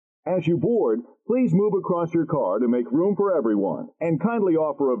As you board, please move across your car to make room for everyone, and kindly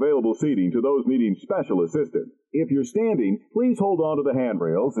offer available seating to those needing special assistance. If you're standing, please hold on to the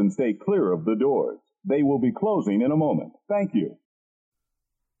handrails and stay clear of the doors. They will be closing in a moment. Thank you.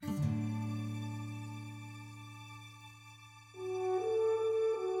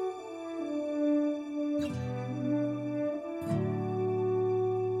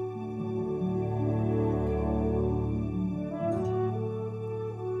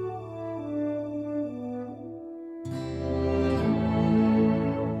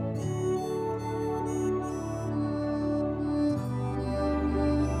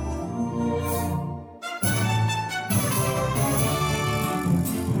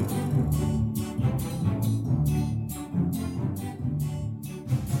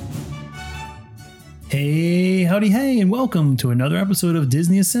 Hey, howdy, hey, and welcome to another episode of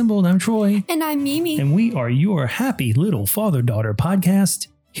Disney Assembled. I'm Troy. And I'm Mimi. And we are your happy little father-daughter podcast,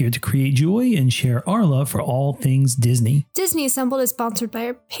 here to create joy and share our love for all things Disney. Disney Assembled is sponsored by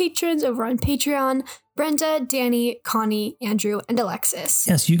our patrons over on Patreon, Brenda, Danny, Connie, Andrew, and Alexis.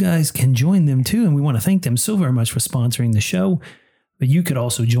 Yes, you guys can join them too, and we want to thank them so very much for sponsoring the show. But you could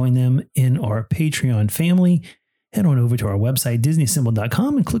also join them in our Patreon family. Head on over to our website,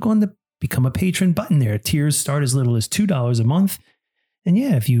 DisneyAssembled.com, and click on the Become a Patron button there. Tiers start as little as $2 a month. And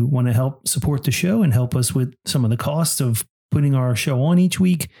yeah, if you want to help support the show and help us with some of the costs of putting our show on each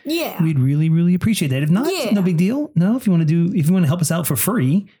week, we'd really, really appreciate that. If not, no big deal. No, if you want to help us out for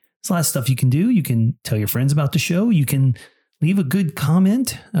free, there's a lot of stuff you can do. You can tell your friends about the show. You can leave a good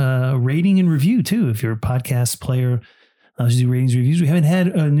comment, rating and review too. If you're a podcast player, do ratings and reviews. We haven't had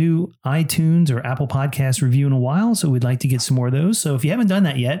a new iTunes or Apple Podcast review in a while, so we'd like to get some more of those. So if you haven't done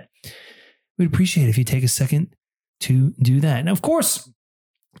that yet, we'd appreciate it if you take a second to do that. And of course,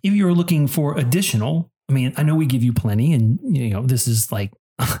 if you're looking for additional, I know we give you plenty, and this is like,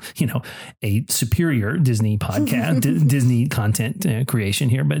 a superior Disney podcast, Disney content creation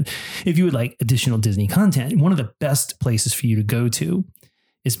here. But if you would like additional Disney content, one of the best places for you to go to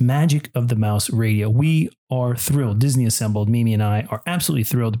is Magic of the Mouse Radio. We are thrilled. Disney Assembled, Mimi and I are absolutely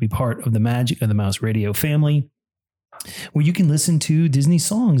thrilled to be part of the Magic of the Mouse Radio family, where you can listen to Disney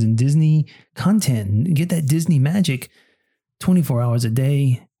songs and Disney content and get that Disney magic 24 hours a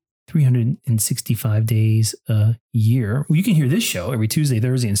day, 365 days a year. Well, you can hear this show every Tuesday,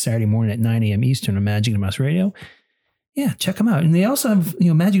 Thursday, and Saturday morning at 9 a.m. Eastern on Magic of the Mouse Radio. Yeah, check them out. And they also have,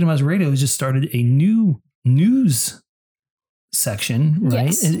 Magic of the Mouse Radio has just started a new news section, right?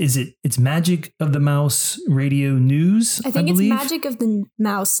 Yes. It's Magic of the Mouse Radio News, I think it's Magic of the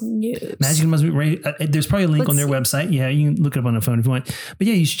Mouse News. Magic of the Mouse Radio. There's probably a link on their website. Yeah, you can look it up on the phone if you want. But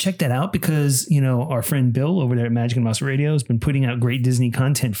yeah, you should check that out because, our friend Bill over there at Magic of the Mouse Radio has been putting out great Disney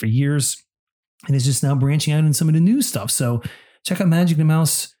content for years and is just now branching out in some of the news stuff. So check out Magic of the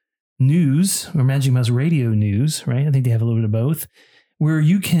Mouse News or Magic of the Mouse Radio News, right? I think they have a little bit of both, where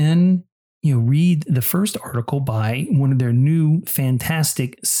you can read the first article by one of their new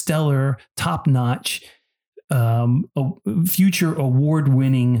fantastic, stellar, top-notch, future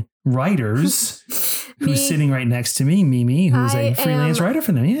award-winning writers who's sitting right next to me, Mimi, who's a freelance writer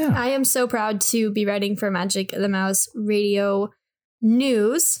for them. Yeah. I am so proud to be writing for Magic of the Mouse Radio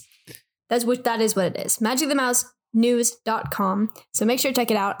News. That is what it is. Magic of the Mouse News.com. So make sure to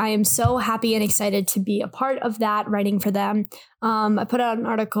check it out. I am so happy and excited to be a part of that, writing for them. I put out an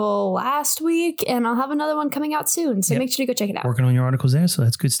article last week and I'll have another one coming out soon. So make sure to go check it out. Working on your articles there. So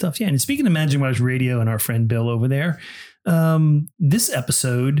that's good stuff. Yeah. And speaking of Magic Mouse Radio and our friend Bill over there, this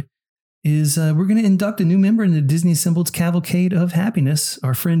episode is we're going to induct a new member in the Disney Assembled's Cavalcade of Happiness,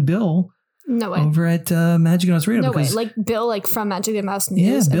 our friend Bill. No way. Over at Magic of the Mouse Radio. No way. Like Bill, from Magic of the Mouse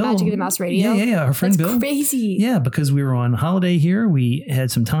News and Magic of the Mouse Radio. Yeah. Our friend Bill. Crazy. Yeah, because we were on holiday here. We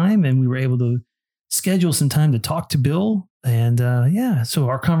had some time and we were able to schedule some time to talk to Bill. And so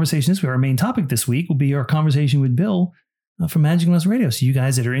our conversation our main topic this week will be our conversation with Bill from Magic of the Mouse Radio. So you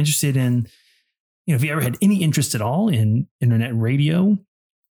guys that are interested in, if you ever had any interest at all in internet radio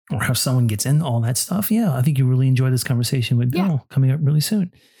or how someone gets in all that stuff, I think you'll really enjoy this conversation with Bill coming up really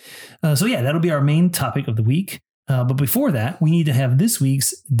soon. That'll be our main topic of the week. But before that, we need to have this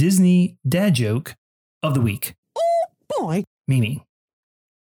week's Disney dad joke of the week. Oh, boy. Mimi,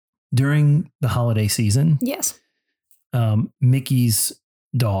 during the holiday season, Mickey's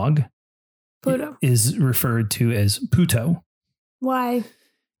dog Pluto is referred to as Puto. Why?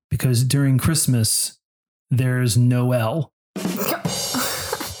 Because during Christmas, there's Noel.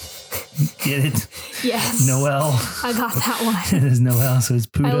 Get it? Yes. Noel. I got that one. It is Noel, so it's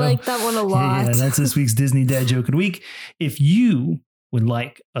Puto. I like that one a lot. Yeah, that's this week's Disney Dad Joke of the Week. If you would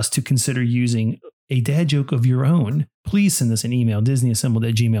like us to consider using a dad joke of your own, please send us an email,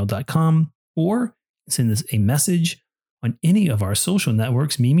 disneyassembled@gmail.com, or send us a message on any of our social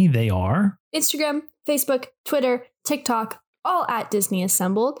networks. Mimi, they are Instagram, Facebook, Twitter, TikTok, all at Disney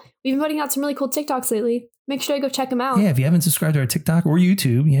Assembled. We've been putting out some really cool TikToks lately. Make sure to go check them out. Yeah, if you haven't subscribed to our TikTok or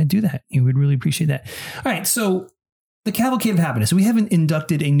YouTube, yeah, do that. You would really appreciate that. All right, so the Cavalcade of Happiness. We haven't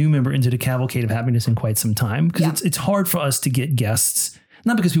inducted a new member into the Cavalcade of Happiness in quite some time because it's hard for us to get guests.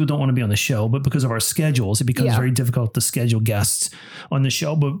 Not because people don't want to be on the show, but because of our schedules. It becomes very difficult to schedule guests on the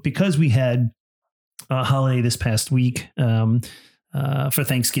show. But because we had a holiday this past week for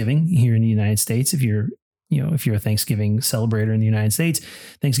Thanksgiving here in the United States, if you're a Thanksgiving celebrator in the United States,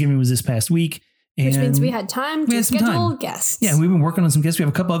 Thanksgiving was this past week. Which means we had time to schedule guests. Yeah, we've been working on some guests. We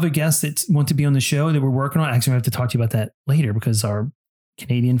have a couple other guests that want to be on the show that we're working on. Actually, I have to talk to you about that later because our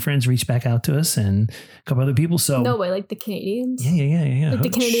Canadian friends reached back out to us and a couple other people. So no way, like the Canadians. Yeah. Like the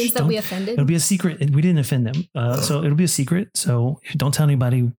Canadians that we offended. It'll be a secret. We didn't offend them, so it'll be a secret. So don't tell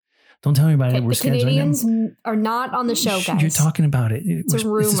anybody. Don't tell anybody that we're the Canadians are not on the show, guys. You're talking about it. It's a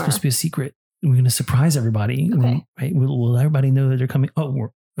rumor. It's supposed to be a secret. We're going to surprise everybody. Okay. Right? We'll everybody know that they're coming. Oh,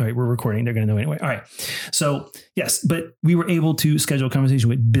 all right, we're recording. They're going to know anyway. All right. So, yes, but we were able to schedule a conversation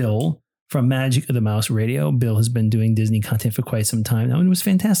with Bill from Magic of the Mouse Radio. Bill has been doing Disney content for quite some time now, and it was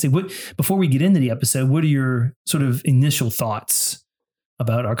fantastic. Before we get into the episode, what are your sort of initial thoughts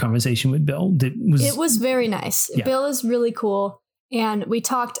about our conversation with Bill? It was very nice. Yeah. Bill is really cool, and we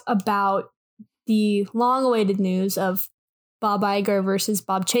talked about the long-awaited news of Bob Iger versus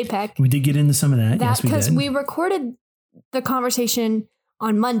Bob Chapek. We did get into some of that. Yes, we did. Because we recorded the conversation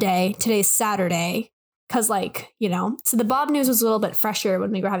on Monday. Today's Saturday. Because so the Bob news was a little bit fresher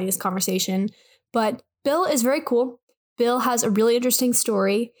when we were having this conversation. But Bill is very cool. Bill has a really interesting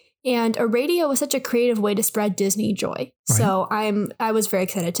story. And a radio is such a creative way to spread Disney joy. Right. So I was very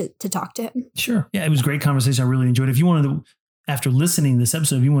excited to talk to him. Sure. Yeah, it was a great conversation. I really enjoyed it. If you wanted to, after listening to this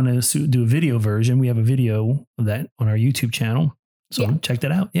episode, if you want to do a video version, we have a video of that on our YouTube channel. So check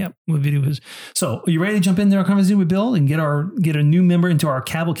that out. Yeah, what video is. So are you ready to jump into our conversation with Bill and get a new member into our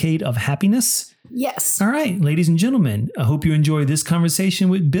Cavalcade of Happiness? Yes. All right, ladies and gentlemen, I hope you enjoy this conversation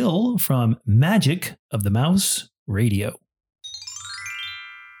with Bill from Magic of the Mouse Radio.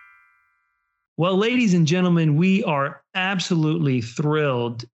 Well, ladies and gentlemen, we are absolutely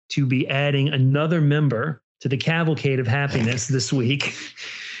thrilled to be adding another member to the Cavalcade of Happiness this week.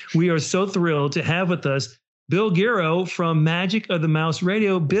 We are so thrilled to have with us Bill Guerreau from Magic of the Mouse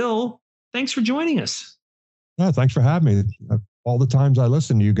Radio. Bill, thanks for joining us. Yeah, thanks for having me. All the times I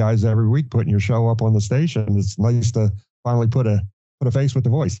listen to you guys every week putting your show up on the station, it's nice to finally put a face with the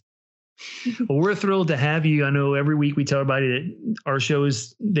voice. Well, we're thrilled to have you. I know every week we tell everybody that our show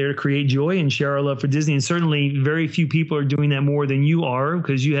is there to create joy and share our love for Disney. And certainly very few people are doing that more than you are,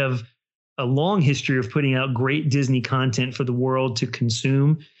 because you have a long history of putting out great Disney content for the world to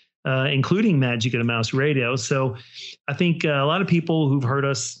consume, including Magic of the Mouse Radio. So I think a lot of people who've heard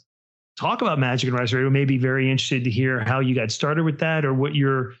us talk about Magic of the Mouse Radio may be very interested to hear how you got started with that, or what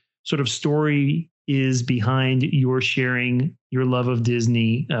your sort of story is behind your sharing your love of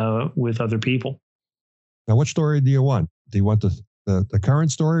Disney with other people. Now, what story do you want? Do you want the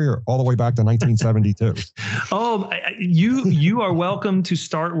current story or all the way back to 1972? You are welcome to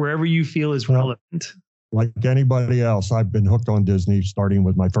start wherever you feel is relevant. Like anybody else, I've been hooked on Disney, starting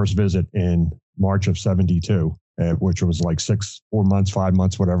with my first visit in March of 72, which was like 5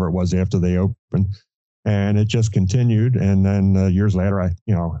 months, whatever it was after they opened. And it just continued. And then years later,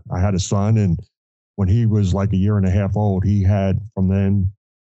 I had a son, and when he was like a year and a half old, he had, from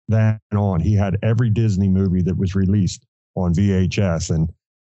then on, he had every Disney movie that was released on VHS. And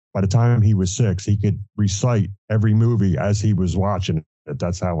by the time he was 6, he could recite every movie as he was watching it.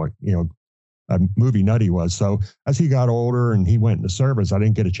 That's how, a movie nut he was. So as he got older and he went into service, I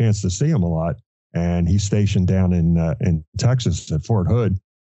didn't get a chance to see him a lot. And he's stationed down in Texas at Fort Hood.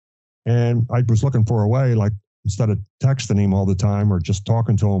 And I was looking for a way, like, instead of texting him all the time or just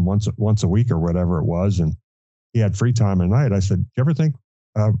talking to him once a week or whatever it was, and he had free time at night, I said, "Do you ever think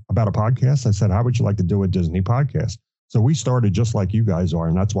about a podcast?" I said, "How would you like to do a Disney podcast?" So we started just like you guys are,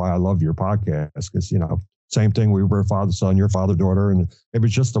 and that's why I love your podcast, because, same thing. We were father-son, your father-daughter, and it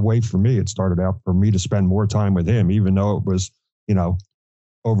was just a way for me. It started out for me to spend more time with him, even though it was,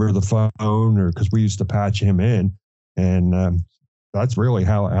 over the phone, or because we used to patch him in. And that's really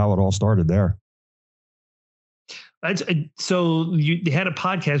how it all started there. So you had a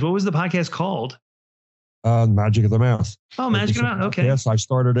podcast. What was the podcast called? Magic of the Mouse. Oh, Magic of the Mouse. Okay. Yes, I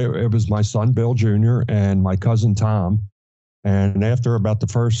started it. It was my son, Bill Jr., and my cousin, Tom. And after about the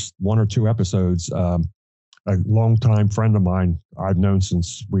first 1 or 2 episodes, a longtime friend of mine I've known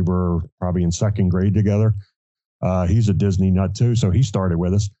since we were probably in second grade together. He's a Disney nut too, so he started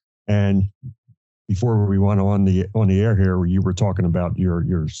with us. And before we went on the air here, where you were talking about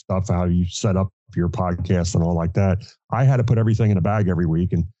your stuff, how you set up your podcast and all like that, I had to put everything in a bag every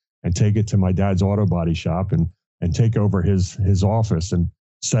week and take it to my dad's auto body shop and take over his office and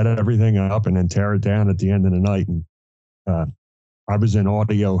set everything up and then tear it down at the end of the night. And I was in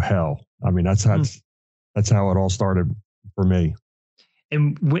audio hell. I mean, that's how it all started for me.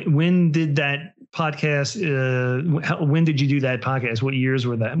 And when did that podcast? When did you do that podcast? What years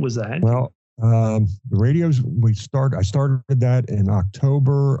was that? Well, the radios I started that in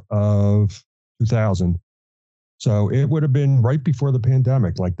October of 2000. So it would have been right before the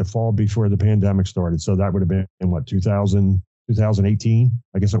pandemic, like the fall before the pandemic started. So that would have been in 2018,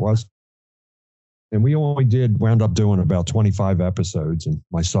 I guess it was. And we only wound up doing about 25 episodes. And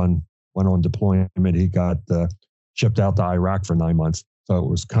my son went on deployment. He got shipped out to Iraq for 9 months. So it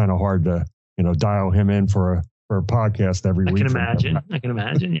was kind of hard to, dial him in for a podcast every week. I can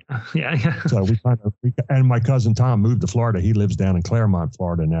imagine. Yeah. So and my cousin Tom moved to Florida. He lives down in Claremont,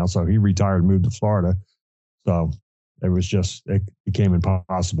 Florida now. So he retired and moved to Florida. So it became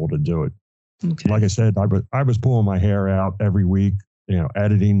impossible to do it. Okay. Like I said, I was pulling my hair out every week,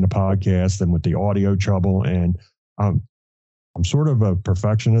 editing the podcast and with the audio trouble. And I'm sort of a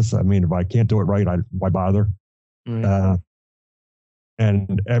perfectionist. I mean, if I can't do it right, why bother? Mm-hmm.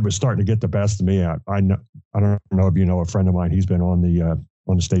 And it was starting to get the best of me. I don't know if you know a friend of mine. He's been on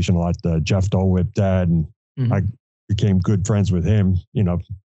the station a lot. Jeff Dole-Whip dad, and mm-hmm. I became good friends with him.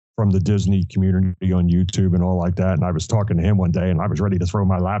 From the Disney community on YouTube and all like that. And I was talking to him one day, and I was ready to throw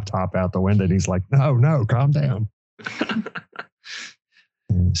my laptop out the window. And he's like, "No, calm down."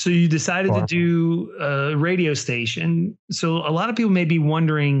 So you decided to do a radio station. So a lot of people may be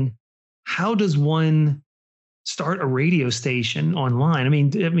wondering, how does one start a radio station online? I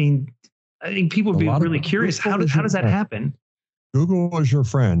mean, I think people would be really curious. How does that happen? Google was your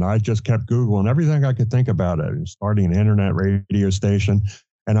friend. I just kept Googling everything I could think about it, starting an internet radio station.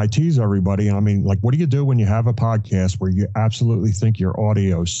 And I tease everybody. I mean, like, what do you do when you have a podcast where you absolutely think your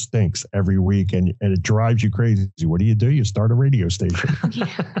audio stinks every week and it drives you crazy? What do? You start a radio station.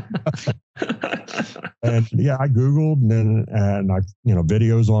 And yeah, I Googled and I,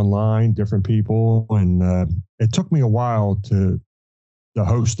 videos online, different people. And it took me a while to the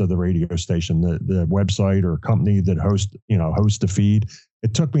host of the radio station, the website or company that hosts the feed.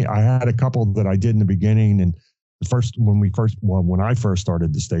 It took me, I had a couple that I did in the beginning, and when I first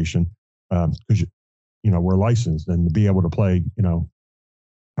started the station, because we're licensed, and to be able to play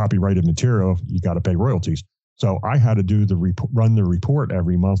copyrighted material, you got to pay royalties. So I had to run the report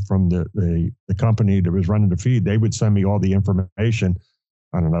every month from the company that was running the feed. They would send me all the information,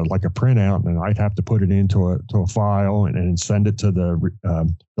 I don't know, like a printout, and I'd have to put it into a file and send it to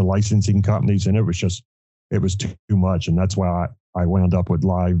the licensing companies, and it was too much, and that's why I wound up with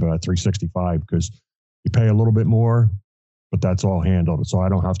Live 365, because you pay a little bit more, but that's all handled. So I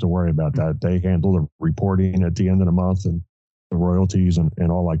don't have to worry about that. They handle the reporting at the end of the month and the royalties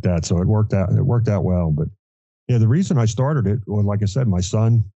and all like that. So it worked out well. But yeah, the reason I started it was, like I said, my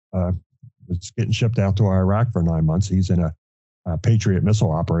son was getting shipped out to Iraq for 9 months. He's in a Patriot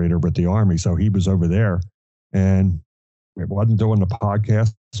missile operator with the Army. So he was over there and it wasn't doing the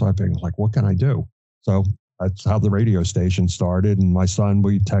podcast. So I figured, like, what can I do? So that's how the radio station started. And my son,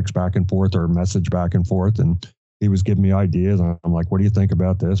 we text back and forth or message back and forth, and he was giving me ideas. I'm like, what do you think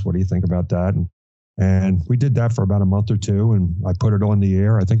about this? What do you think about that? And we did that for about a month or two, and I put it on the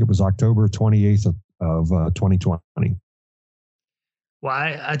air. I think it was October 28th of 2020. Well,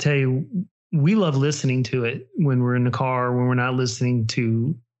 I tell you, we love listening to it when we're in the car, when we're not listening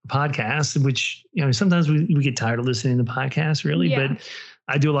to podcasts, which, sometimes we get tired of listening to podcasts, really. Yeah. But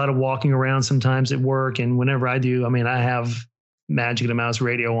I do a lot of walking around sometimes at work. And whenever I do, I have Magic of the Mouse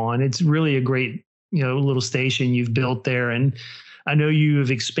radio on. It's really a great, little station you've built there. And I know you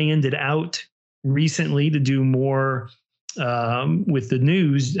have expanded out recently to do more with the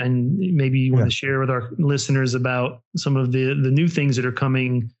news. And maybe you want to share with our listeners about some of the new things that are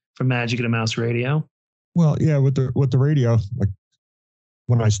coming from Magic of the Mouse radio. Well, yeah, with the radio, like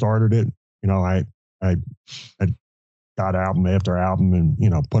when I started it, I got album after album and,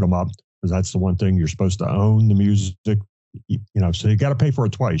 put them up, because that's the one thing you're supposed to own the music, so you got to pay for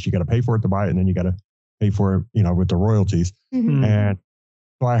it twice. You got to pay for it to buy it, and then you got to pay for it, with the royalties. Mm-hmm. And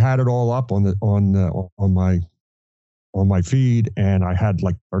so I had it all up on my feed, and I had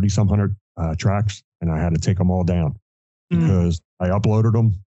like 3,700 tracks, and I had to take them all down because I uploaded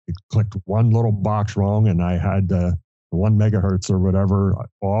them. It clicked one little box wrong, and I had 1 megahertz or whatever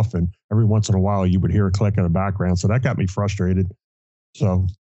off. And every once in a while you would hear a click in the background. So that got me frustrated. So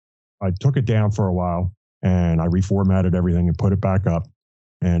I took it down for a while and I reformatted everything and put it back up.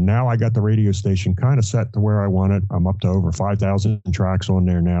 And now I got the radio station kind of set to where I want it. I'm up to over 5,000 tracks on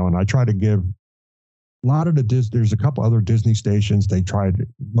there now. And I try to give a lot of there's a couple other Disney stations. They try to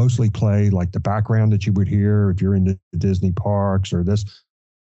mostly play like the background that you would hear if you're in the Disney parks or this.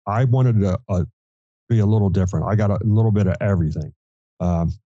 I wanted to be a little different. I got a little bit of everything.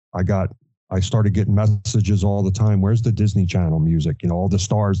 I started getting messages all the time. Where's the Disney Channel music? All the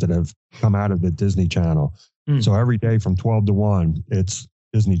stars that have come out of the Disney Channel. So every day from 12 to 1, it's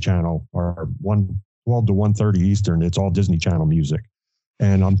Disney Channel, or 12 to 1:30 Eastern. It's all Disney Channel music.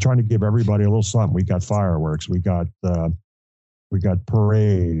 And I'm trying to give everybody a little something. We got fireworks. We got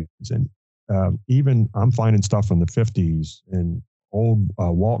parades. And even I'm finding stuff from the 50s and old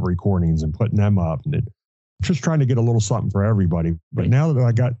Walt recordings and putting them up. And just trying to get a little something for everybody. But now that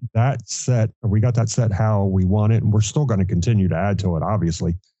I got that set, we got that set how we want it, and we're still going to continue to add to it,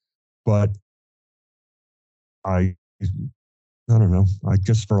 obviously. But I don't know. I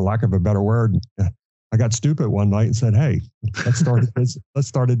just, for lack of a better word, I got stupid one night and said, "Hey, let's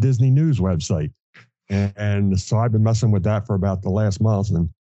start a Disney News website." And so I've been messing with that for about the last month, and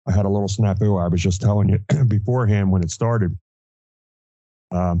I had a little snafu. I was just telling you beforehand when it started.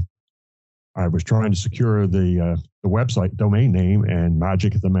 I was trying to secure the website domain name, and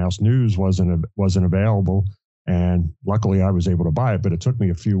Magic of the Mouse News wasn't available. And luckily, I was able to buy it, but it took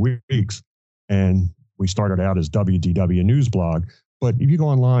me a few weeks. And we started out as WDW News Blog. But if you go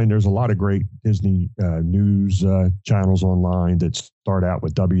online, there's a lot of great Disney news channels online that start out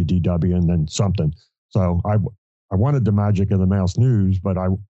with WDW and then something. So I wanted the Magic of the Mouse News, but I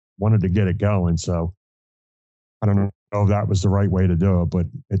wanted to get it going. So I don't know if that was the right way to do it, but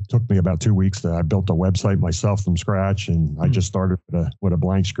it took me about 2 weeks. I built a website myself from scratch, and I just started with a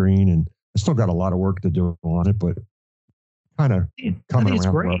blank screen, and I still got a lot of work to do on it, but kind of coming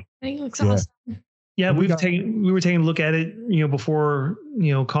around. Great. I think it looks awesome. Yeah, we were taking a look at it, before,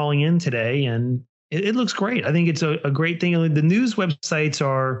 calling in today, and it looks great. I think it's a great thing. The news websites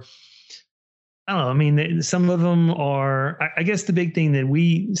are, I don't know. I mean, some of them are, I guess the big thing that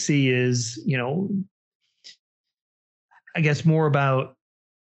we see is, I guess more about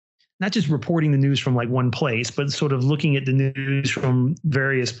not just reporting the news from like one place, but sort of looking at the news from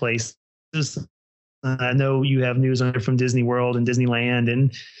various places. I know you have news on it from Disney World and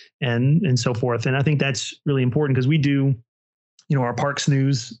Disneyland and so forth. And I think that's really important because we do, our Parks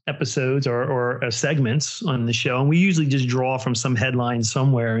News episodes or segments on the show. And we usually just draw from some headline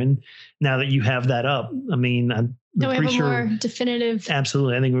somewhere. And now that you have that up, I mean, I'm pretty sure. More definitive.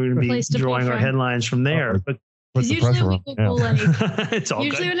 Absolutely. I think we're going to be drawing our headlines from there. But because usually when we Google it's all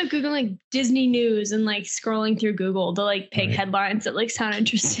usually good. when I Google like Disney News and like scrolling through Google, they'll like pick headlines that like sound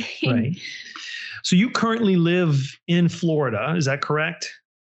interesting. Right. So you currently live in Florida, is that correct?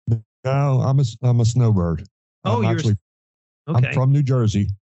 No, I'm a snowbird. Oh, okay. I'm from New Jersey,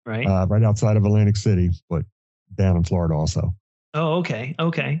 right? Right outside of Atlantic City, but down in Florida also. Oh,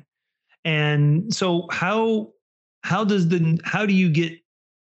 okay. And so how do you get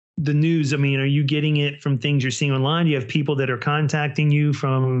the news? I mean, are you getting it from things you're seeing online? Do you have people that are contacting you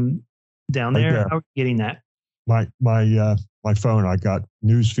from down there? Yeah. How are you getting that? My phone, I got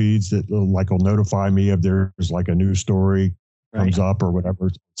news feeds that will notify me if there's like a news story comes up or whatever,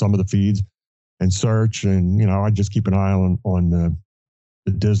 some of the feeds, and search. And, I just keep an eye on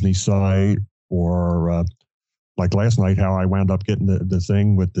the Disney site, or like last night, how I wound up getting the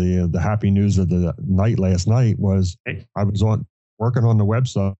thing with the happy news of the night last night was I was working on the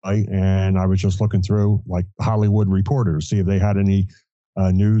website, and I was just looking through like Hollywood Reporters, see if they had any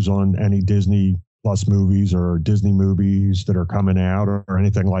news on any Disney Plus movies or Disney movies that are coming out or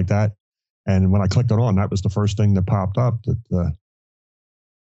anything like that. And when I clicked it on, that was the first thing that popped up, that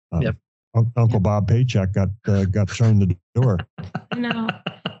Uncle Bob paycheck got shown the door. No,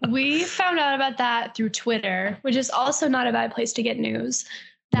 we found out about that through Twitter, which is also not a bad place to get news.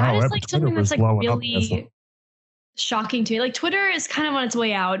 That is like something that's like really shocking to me. Like Twitter is kind of on its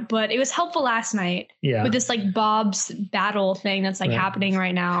way out, but it was helpful last night with this like Bob's battle thing that's like happening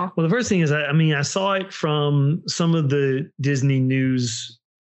right now. Well, the first thing is, I saw it from some of the Disney News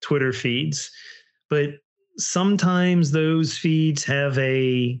Twitter feeds, but sometimes those feeds have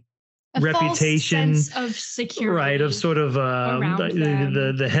a reputation false sense of security, right? Of sort of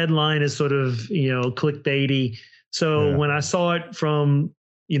the headline is sort of clickbaity. So when I saw it from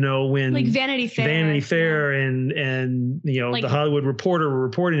when like Vanity Fair, and Like- the Hollywood Reporter were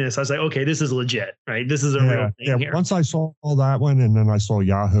reporting this, I was like, okay, this is legit, right? This is a real thing here. Once I saw that one, and then I saw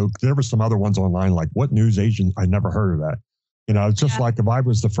Yahoo. There were some other ones online, like what news agent? I never heard of that. It's just like if I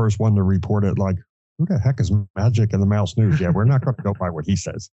was the first one to report it, like, who the heck is Magic and the Mouse News? Yeah, we're not going to go by what he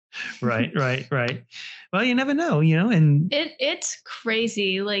says. Right. Well, you never know, and it's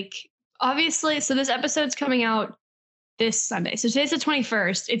crazy. Like, obviously, so this episode's coming out this Sunday. So today's the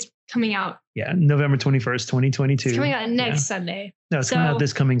 21st. It's coming out. Yeah, November 21st, 2022. It's coming out next Sunday. No, it's coming out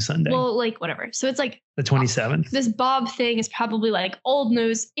this coming Sunday. Well, like whatever. So it's like the 27th. This Bob thing is probably like old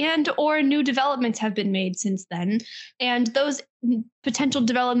news, and or new developments have been made since then. And those potential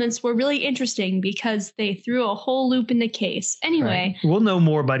developments were really interesting because they threw a whole loop in the case. Anyway, We'll know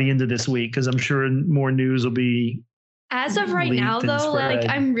more by the end of this week because I'm sure more news will be. As of right now, leaked and though, spread. like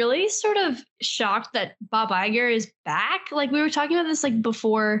I'm really sort of shocked that Bob Iger is back. Like we were talking about this like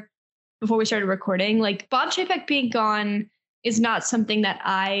before we started recording. Like Bob Chapek being gone is not something that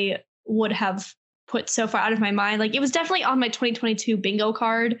I would have put so far out of my mind. Like it was definitely on my 2022 bingo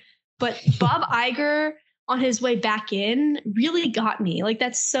card, but Bob Iger on his way back in really got me. Like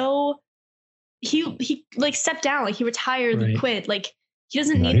that's so he like stepped down, like he retired, Right. he quit. Like he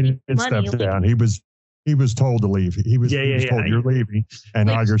doesn't He need didn't money. step Like, down. He was told to leave. He was told you're leaving, and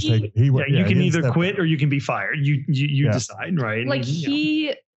Like, Iger's he- taking. You can didn't either step quit down. or you can be fired. You Yeah. decide, right? like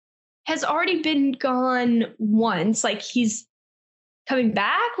he has already been gone once. Like he's coming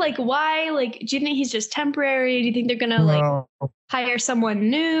back. Like why? Like do you think he's just temporary? Do you think they're gonna like Well, hire someone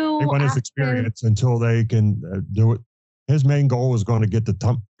new? they want his after? experience until they can do it. His main goal was going to get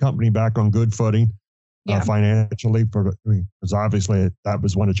the company back on good footing financially, because obviously that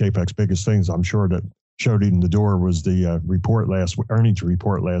was one of Chapek's biggest things. I'm sure that showed him the door was the earnings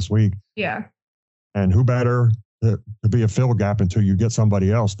report last week. Yeah. And who better to be a fill gap until you get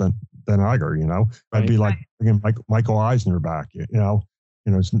somebody else than Iger? That'd be like bringing Michael Eisner back.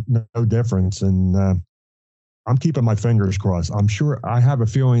 It's no difference. And I'm keeping my fingers crossed. I'm sure. I have a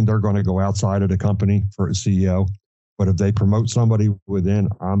feeling they're going to go outside of the company for a CEO. But if they promote somebody within,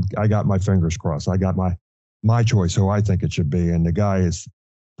 I got my fingers crossed. I got my choice who I think it should be, and the guy is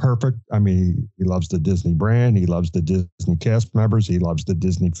perfect. I mean, he loves the Disney brand. He loves the Disney cast members. He loves the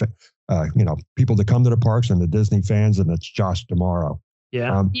Disney, people that come to the parks and the Disney fans. And it's Josh D'Amaro.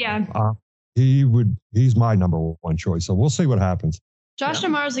 Yeah. He's my number one choice. So we'll see what happens. Josh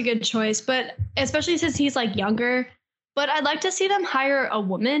D'Amaro's a good choice, but especially since he's like younger. But I'd like to see them hire a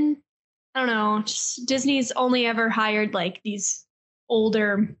woman. I don't know. Just Disney's only ever hired like these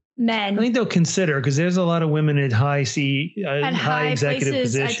older men. I think they'll consider because there's a lot of women at high executive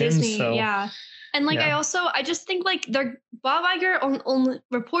places positions. at Disney, so yeah. And like I just think like Bob Iger only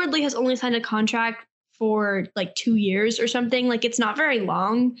reportedly has only signed a contract for like 2 years or something. Like it's not very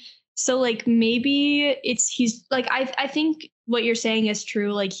long. So like maybe he's like I think what you're saying is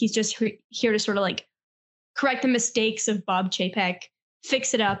true. Like he's just here to sort of like correct the mistakes of Bob Chapek,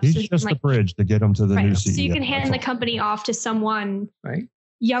 fix it up. He's so just a bridge to get him to the new CEO. So you can hand the company off to someone right.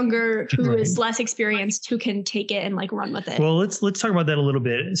 younger who is less experienced, who can take it and like run with it. Well, let's talk about that a little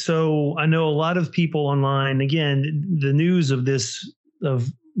bit. So I know a lot of people online, again, the news of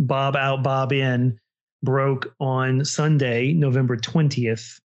Bob out, Bob in broke on Sunday, November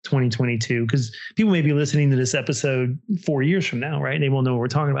 20th, 2022, because people may be listening to this episode 4 years from now, right? They won't know what we're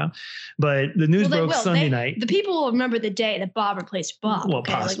talking about. But the news broke Sunday night. The people will remember the day that Bob replaced Bob. Well,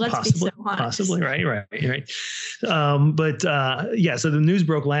 okay? Let's possibly, be so honest. possibly, right. So the news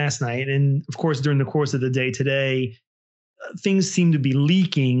broke last night, and of course, during the course of the day today, things seem to be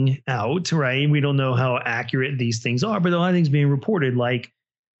leaking out, right? We don't know how accurate these things are, but a lot of things being reported, like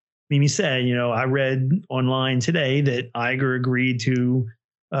Mimi said, I read online today that Iger agreed to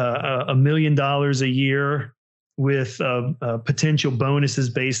 $1 million a year with potential bonuses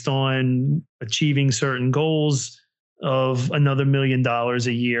based on achieving certain goals of another $1 million a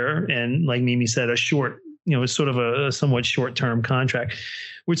year. And like Mimi said, it's sort of a somewhat short-term contract,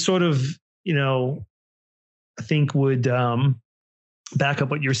 which sort of, I think would back up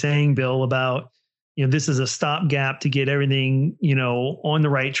what you're saying, Bill, about, this is a stopgap to get everything, on the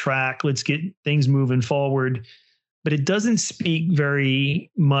right track. Let's get things moving forward. But it doesn't speak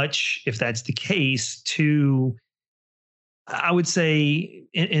very much, if that's the case, to, I would say,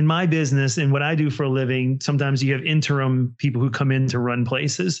 in my business and what I do for a living, sometimes you have interim people who come in to run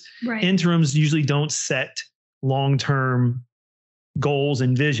places. Right. Interims usually don't set long-term goals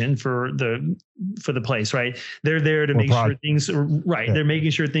and vision for the place, right? They're there to make sure things are right. Yeah. They're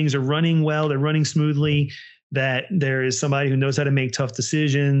making sure things are running well, they're running smoothly, that there is somebody who knows how to make tough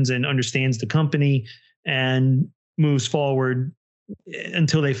decisions and understands the company and moves forward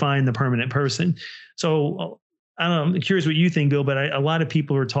until they find the permanent person. So I don't know, I'm curious what you think, Bill, but a lot of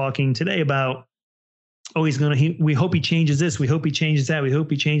people are talking today about, oh, we hope he changes this. We hope he changes that. We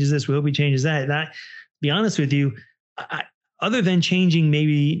hope he changes this. We hope he changes that. And be honest with you, other than changing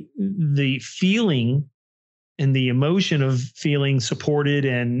maybe the feeling and the emotion of feeling supported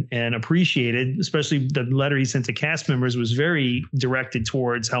and appreciated, especially the letter he sent to cast members was very directed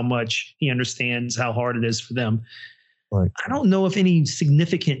towards how much he understands how hard it is for them. Right. I don't know if any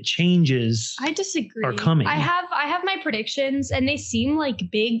significant changes I disagree. are coming. I have my predictions, and they seem like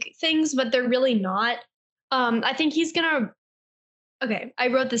big things, but they're really not. I think he's gonna. Okay, I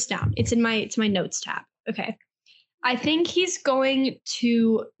wrote this down. It's in my notes tab. Okay, I think he's going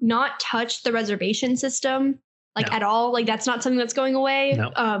to not touch the reservation system at all. Like that's not something that's going away.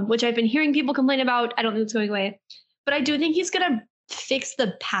 No. Which I've been hearing people complain about. I don't think it's going away, but I do think he's gonna fix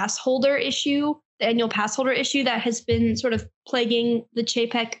the pass holder issue. The annual pass holder issue that has been sort of plaguing the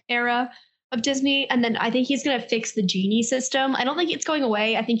Chapek era of Disney. And then I think he's going to fix the Genie system. I don't think it's going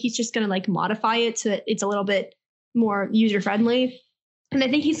away. I think he's just going to like modify it so that it's a little bit more user friendly. And I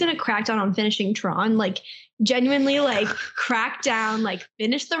think he's going to crack down on finishing Tron, like genuinely like crack down, like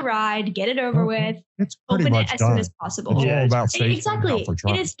finish the ride, get it over with, It's open pretty it much as done. soon as possible. It's all about safety Exactly. now for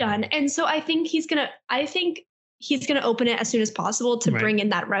Tron. It is done. And so I think he's going to open it as soon as possible to bring in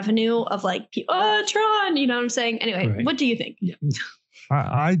that revenue of like, Tron, you know what I'm saying? Anyway, What do you think? Yeah.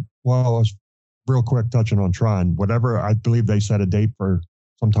 I was real quick touching on Tron. Whatever, I believe they set a date for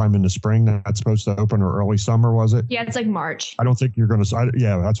sometime in the spring that's supposed to open, or early summer, was it? Yeah, it's like March. I don't think you're going to.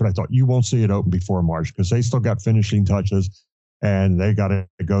 Yeah, that's what I thought. You won't see it open before March because they still got finishing touches, and they got to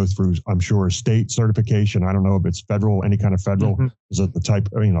go through, I'm sure, state certification. I don't know if it's federal, any kind of federal. Mm-hmm. Is it the type,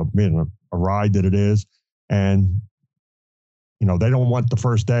 being a ride that it is? And, they don't want the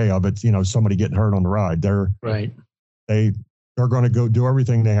first day of it, somebody getting hurt on the ride. They're going to go do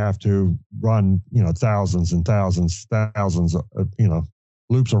everything they have to run, thousands and thousands of,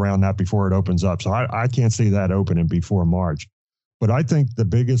 loops around that before it opens up. So I can't see that opening before March. But I think the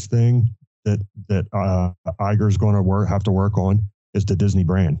biggest thing that Iger's going to have to work on is the Disney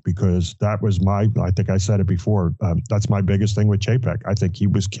brand, because that was I think I said it before. That's my biggest thing with Chapek. I think he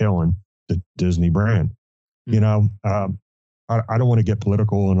was killing the Disney brand. Mm-hmm. I don't want to get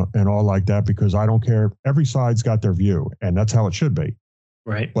political and all like that, because I don't care. Every side's got their view, and that's how it should be.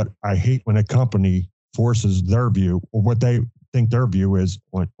 Right. But I hate when a company forces their view or what they think their view is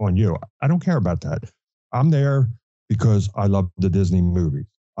on you. I don't care about that. I'm there because I love the Disney movies.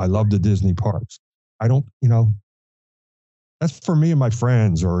 I love the Disney parks. I don't, that's for me and my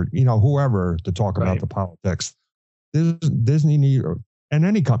friends or, whoever to talk about the politics. Disney and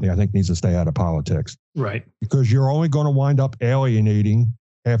any company, I think, needs to stay out of politics. Right. Because you're only going to wind up alienating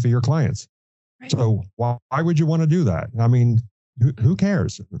half of your clients. Right. So why would you want to do that? I mean, who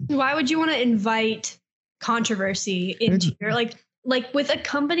cares? Why would you want to invite controversy into your, like with a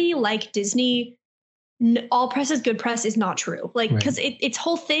company like Disney, all press is good press is not true. Like, because its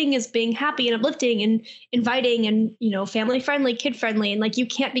whole thing is being happy and uplifting and inviting and, family friendly, kid friendly. And like, you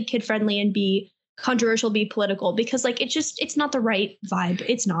can't be kid friendly and be controversial, be political, because like it's not the right vibe.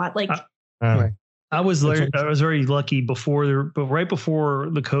 It's not like I was very lucky right before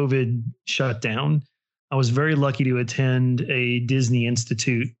the COVID shutdown. I was very lucky to attend a Disney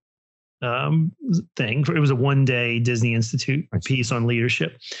Institute thing. It was a one-day Disney Institute piece on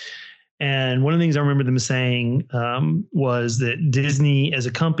leadership. And one of the things I remember them saying was that Disney as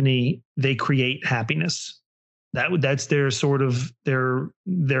a company, they create happiness. That's their sort of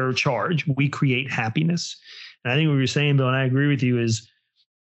their charge. We create happiness. And I think what you're saying, Bill, and I agree with you, is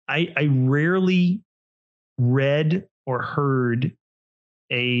I rarely read or heard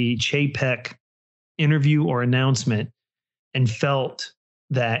a Chapek interview or announcement and felt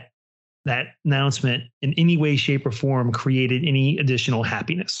that announcement in any way, shape, or form created any additional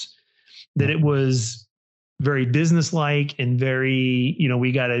happiness. That it was very businesslike and very,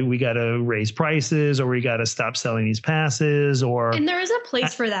 we gotta raise prices, or we gotta stop selling these passes, and there is a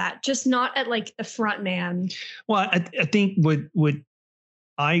place for that, just not at like the front man. Well, I think what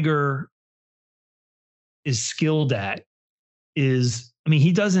Iger is skilled at is,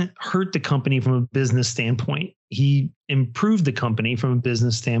 he doesn't hurt the company from a business standpoint. He improved the company from a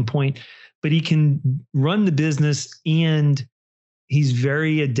business standpoint, but he can run the business, and he's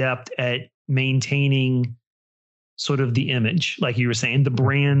very adept at maintaining sort of the image, like you were saying, the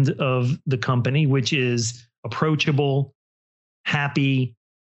brand of the company, which is approachable, happy,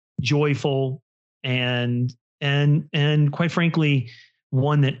 joyful, and quite frankly,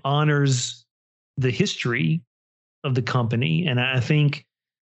 one that honors the history of the company. And I think,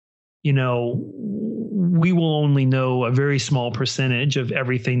 we will only know a very small percentage of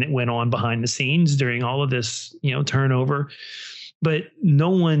everything that went on behind the scenes during all of this, turnover. But no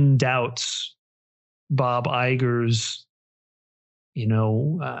one doubts Bob Iger's,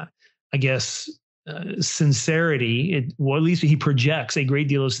 sincerity. Well, at least he projects a great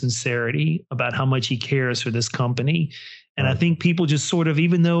deal of sincerity about how much he cares for this company. And I think people just sort of,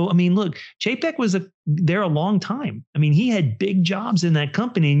 even though, look, Chapek was there a long time. He had big jobs in that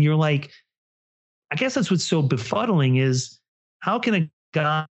company, and you're like, I guess that's what's so befuddling is how can a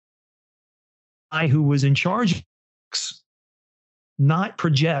guy who was in charge not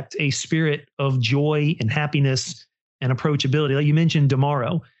project a spirit of joy and happiness and approachability? Like you mentioned,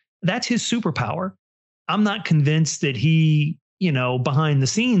 DeMauro, that's his superpower. I'm not convinced that he, behind the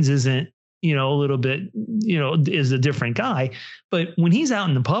scenes isn't, a little bit, is a different guy. But when he's out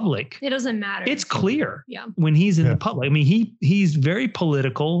in the public, it doesn't matter. It's clear. Yeah. When he's in the public. He's very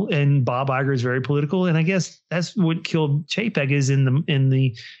political, and Bob Iger is very political. And I guess that's what killed Chapek is in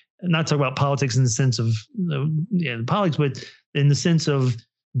the not talk about politics in the sense of politics, but in the sense of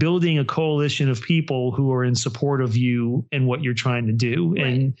building a coalition of people who are in support of you and what you're trying to do.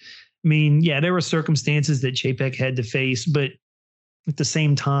 Right. And there were circumstances that Chapek had to face, but at the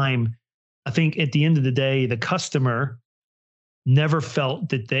same time, I think at the end of the day, the customer never felt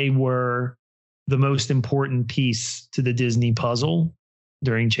that they were the most important piece to the Disney puzzle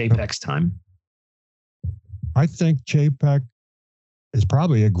during Chapek's time. I think Chapek is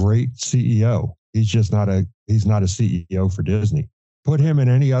probably a great CEO. He's just not a CEO for Disney. Put him in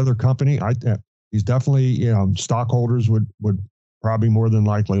any other company, he's definitely, stockholders would probably more than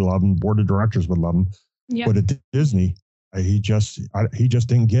likely love him. Board of directors would love him. Yep. But at Disney, he just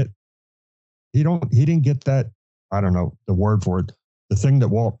didn't get. He didn't get that. I don't know the word for it. The thing that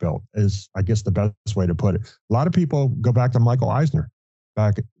Walt built is, I guess, the best way to put it. A lot of people go back to Michael Eisner.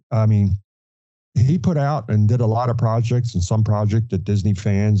 He put out and did a lot of projects, and some project that Disney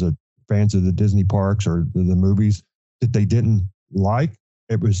fans of the Disney parks or the movies that they didn't like.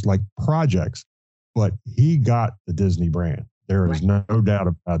 It was like projects, but he got the Disney brand. There is no doubt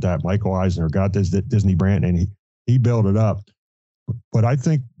about that. Michael Eisner got this Disney brand, and he built it up. But I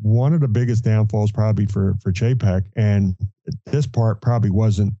think one of the biggest downfalls probably for Chapek, and this part probably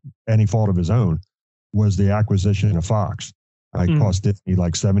wasn't any fault of his own, was the acquisition of Fox. It cost Disney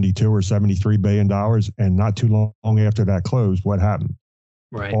like $72 or $73 billion. And not too long after that closed, what happened?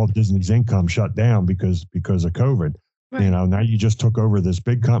 Right. All Disney's income shut down because of COVID. Right. Now you just took over this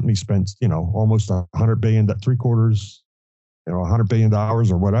big company, spent, almost $100 billion, $100 billion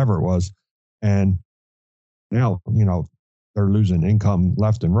or whatever it was. And now, they're losing income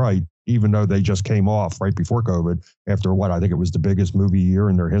left and right, even though they just came off right before COVID after I think it was the biggest movie year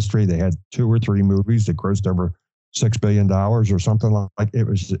in their history. They had 2 or 3 movies that grossed over $6 billion or something like it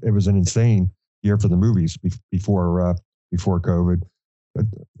was an insane year for the movies before COVID. But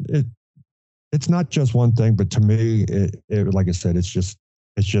it's not just one thing, but to me, it like I said, it's just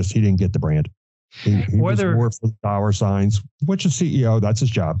he didn't get the brand. He was more for the dollar signs, which is CEO, that's his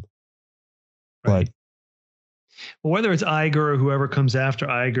job. Right. But well, whether it's Iger or whoever comes after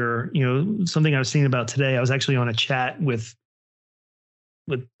Iger, something I was thinking about today, I was actually on a chat with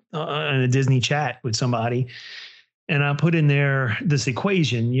on a Disney chat with somebody, and I put in there this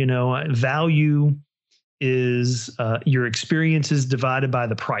equation, value is your experiences divided by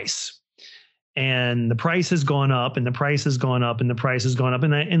the price. And the price has gone up, and the price has gone up, and the price has gone up.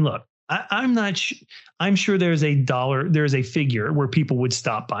 And look, I'm sure there's a figure where people would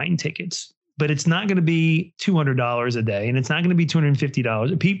stop buying tickets. But it's not going to be $200 a day, and it's not going to be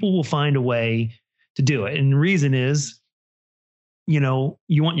 $250. People will find a way to do it. And the reason is, you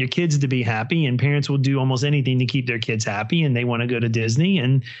want your kids to be happy, and parents will do almost anything to keep their kids happy, and they want to go to Disney,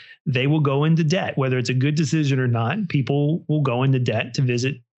 and they will go into debt. Whether it's a good decision or not, people will go into debt to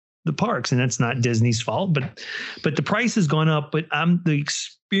visit the parks, and that's not Disney's fault. But the price has gone up, but the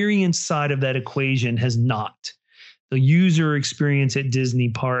experience side of that equation has not. The user experience at Disney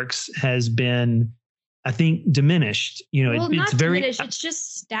parks has been, I think, diminished. It's very diminished. It's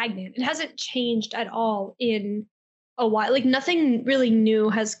just stagnant. It hasn't changed at all in a while. Like nothing really new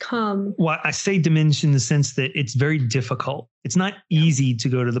has come. Well, I say diminished in the sense that it's very difficult. It's not easy to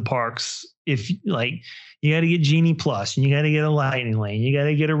go to the parks if you got to get Genie Plus, and you got to get a Lightning Lane. You got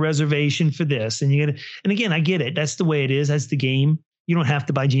to get a reservation for this, and and again, I get it. That's the way it is. That's the game. You don't have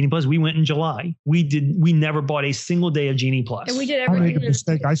to buy Genie Plus. We went in July. We never bought a single day of Genie Plus. And we did everything. I made a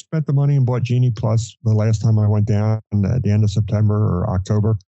mistake. I spent the money and bought Genie Plus the last time I went down at the end of September or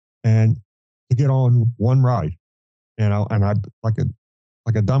October, and to get on one ride, and I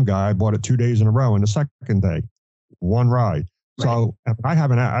like a dumb guy, I bought it 2 days in a row, and the second day, one ride. Right. So I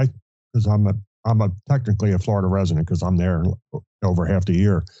haven't, because I'm technically a Florida resident because I'm there over half the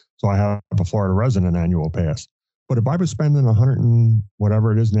year. So I have a Florida resident annual pass. But if I was spending 100 and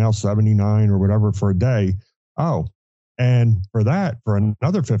whatever it is now, 79 or whatever for a day, and for that, for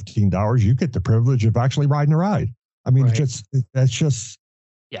another $15, you get the privilege of actually riding a ride. I mean, that's just,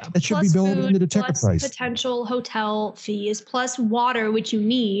 yeah, it should plus be built food, into the ticket plus price. Potential hotel fees, plus water, which you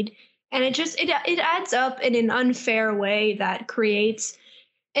need. And it adds up in an unfair way that creates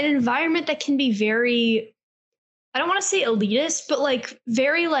an environment that can be very, I don't want to say elitist, but like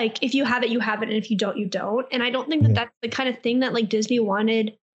very like, if you have it, you have it. And if you don't, you don't. And I don't think that that's the kind of thing that like Disney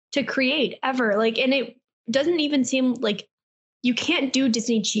wanted to create ever. Like, and it doesn't even seem like you can't do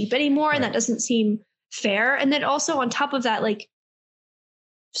Disney cheap anymore. And that doesn't seem fair. And then also on top of that, like,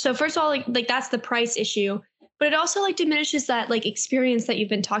 so first of all, like that's the price issue, but it also like diminishes that like experience that you've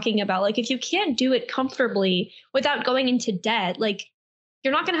been talking about. Like if you can't do it comfortably without going into debt, like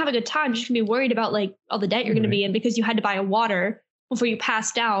you're not going to have a good time. You're just going to be worried about like all the debt you're going to be in because you had to buy a water before you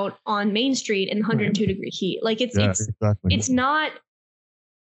passed out on Main Street in 102 degree heat. Like it's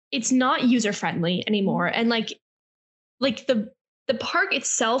not user friendly anymore. And like the park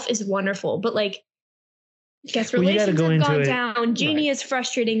itself is wonderful, but like guest relations have gone down. Genie is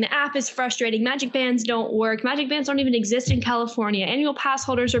frustrating. The app is frustrating. Magic Bands don't work. Magic Bands don't even exist in California. Annual pass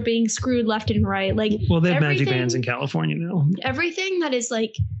holders are being screwed left and right. Like, well, they have Magic Bands in California now. Everything that is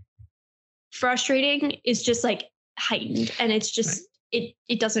like frustrating is just like heightened, and it's just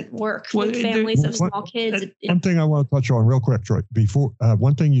it doesn't work with families of small kids. One thing I want to touch on real quick, Troy. Before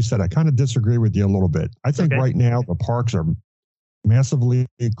one thing you said, I kind of disagree with you a little bit. I think right now the parks are massively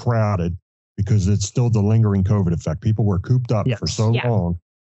crowded because it's still the lingering COVID effect. People were cooped up for so long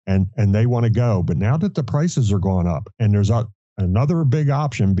and they want to go. But now that the prices are going up and there's another big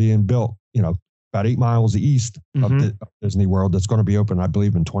option being built, about 8 miles east of Disney World that's going to be open, I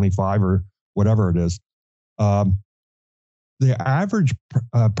believe, in 25 or whatever it is. The average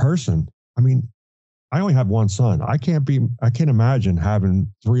person, I mean, I only have one son. I can't imagine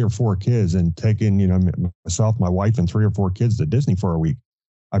having 3 or 4 kids and taking, myself, my wife, and 3 or 4 kids to Disney for a week.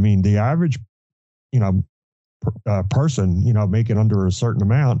 I mean, the average, person, making under a certain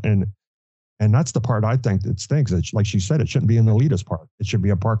amount. And that's the part I think that stinks. It's like she said, it shouldn't be an elitist park. It should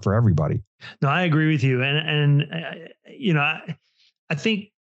be a park for everybody. No, I agree with you. And I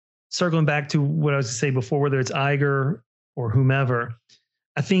think circling back to what I was to say before, whether it's Iger or whomever,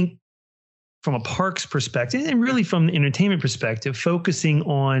 I think from a parks perspective and really from the entertainment perspective, focusing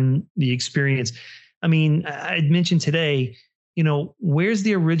on the experience. I mean, I mentioned today, where's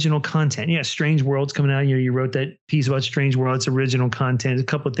the original content? Yeah, Strange World's coming out. You wrote that piece about Strange World. It's original content, a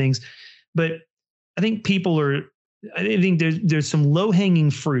couple of things. But I think there's some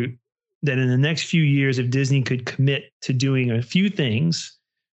low-hanging fruit that in the next few years, if Disney could commit to doing a few things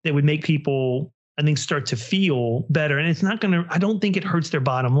that would make people, I think, start to feel better. And it's not I don't think it hurts their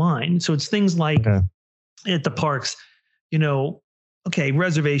bottom line. So it's things like at the parks,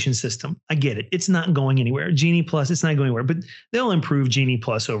 reservation system. I get it. It's not going anywhere. Genie Plus, it's not going anywhere, but they'll improve Genie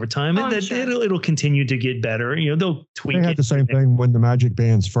Plus over time. It'll continue to get better. They'll tweak it. They had the same thing when the Magic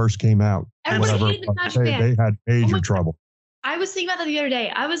Bands first came out. Everybody hated the Magic Band. They had major trouble. I was thinking about that the other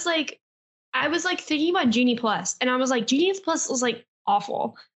day. I was like thinking about Genie Plus, and I was like, Genie Plus was like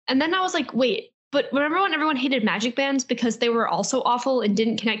awful. And then I was like, wait, but remember when everyone hated Magic Bands because they were also awful and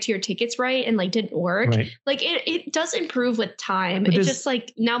didn't connect to your tickets right and like didn't work? Right. Like it does improve with time. It's just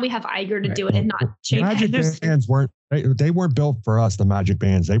like now we have Iger to do it and not change. Magic Bands they weren't built for us. The Magic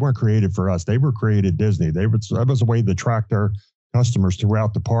Bands, they weren't created for us. They were created Disney. That was a way to track their customers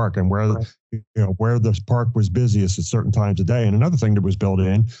throughout the park and where the park was busiest at certain times of day. And another thing that was built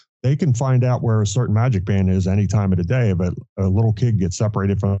in, they can find out where a certain Magic Band is any time of the day. If a little kid gets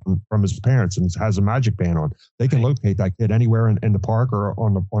separated from his parents and has a Magic Band on, they can locate that kid anywhere in the park or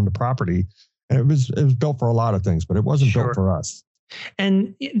on the property. And it was built for a lot of things, but it wasn't built for us.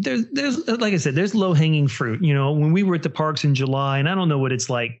 And there's like I said, there's low hanging fruit. When we were at the parks in July, and I don't know what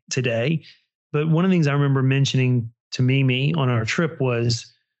it's like today, but one of the things I remember mentioning to Mimi on our trip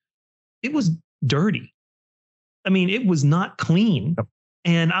was it was dirty. I mean, it was not clean. Yep.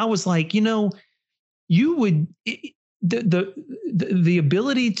 And I was like, you would the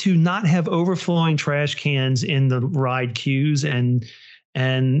ability to not have overflowing trash cans in the ride queues and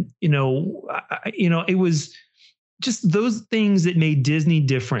it was just those things that made Disney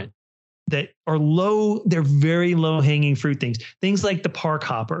different that are they're very low hanging fruit things like the park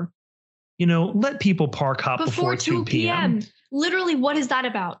hopper. Let people park hop before 2 p.m. Literally, what is that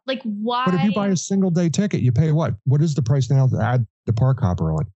about? Like, why? But if you buy a single day ticket, you pay what? What is the price now to add the park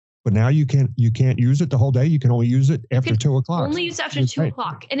hopper on? But now you can't use it the whole day. You can only use it after 2 o'clock. Only use it after 2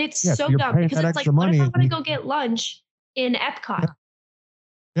 o'clock. And it's so you're dumb paying because that it's like, extra what if money I and want to go get lunch in Epcot?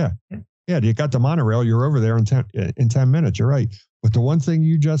 Yeah, you got the monorail. You're over there in 10 minutes. You're right. But the one thing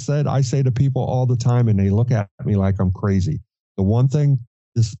you just said, I say to people all the time, and they look at me like I'm crazy. The one thing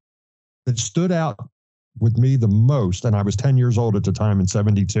that stood out with me the most, and I was 10 years old at the time in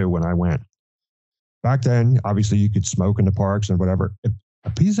 72 when I went. Back then, obviously, you could smoke in the parks and whatever. If a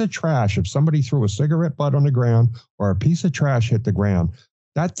piece of trash, if somebody threw a cigarette butt on the ground or a piece of trash hit the ground,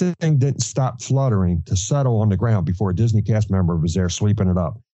 that thing didn't stop fluttering to settle on the ground before a Disney cast member was there sweeping it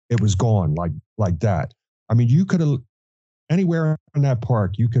up. It was gone like that. I mean, you could have anywhere in that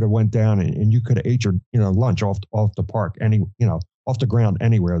park, you could have went down and you could have ate your lunch off the park, off the ground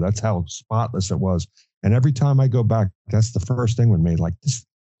anywhere. That's how spotless it was. And every time I go back, that's the first thing with me. Like this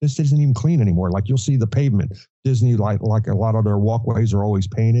isn't even clean anymore. Like you'll see the pavement. Disney, like a lot of their walkways are always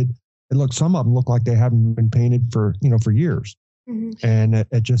painted. Some of them look like they haven't been painted for years. Mm-hmm. And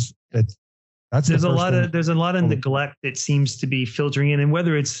there's a lot of neglect that seems to be filtering in, and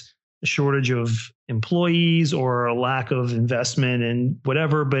whether it's a shortage of employees or a lack of investment and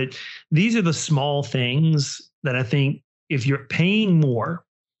whatever, but these are the small things that I think if you're paying more,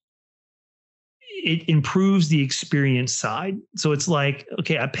 it improves the experience side. So it's like,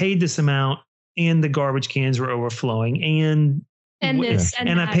 okay, I paid this amount and the garbage cans were overflowing and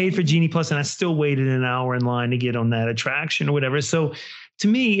I paid for Genie Plus and I still waited an hour in line to get on that attraction or whatever. So to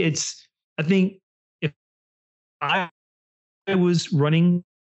me, I think if I was running,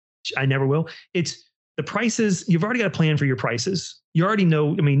 I never will. It's the prices. You've already got a plan for your prices. You already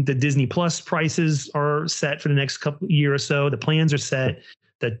know, the Disney Plus prices are set for the next year or so. The plans are set.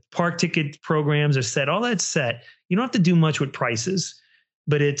 The park ticket programs are set. All that's set. You don't have to do much with prices,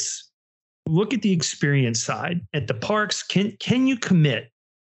 but it's look at the experience side. At the parks, can you commit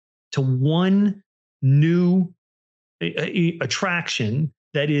to one new attraction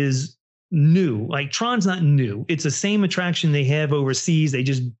that is new? Like Tron's not new. It's the same attraction they have overseas. They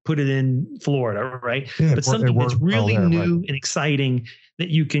just put it in Florida, right? Yeah, but something that's really new and exciting that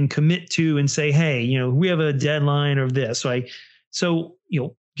you can commit to and say, hey, we have a deadline of this, right? So,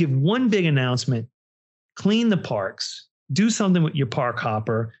 give one big announcement, clean the parks, do something with your park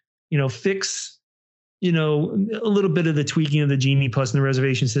hopper, fix, a little bit of the tweaking of the Genie Plus and the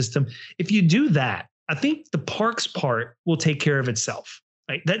reservation system. If you do that, I think the parks part will take care of itself.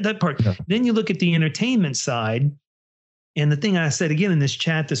 Right? That part. Yeah. Then you look at the entertainment side. And the thing I said again in this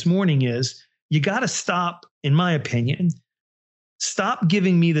chat this morning is you got to stop, in my opinion, stop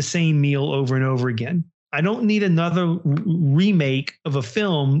giving me the same meal over and over again. I don't need another remake of a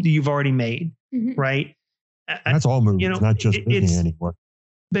film that you've already made, right? That's all movies, not just Disney anymore.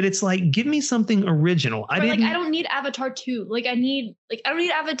 But it's like, give me something original. I don't need Avatar 2. I don't need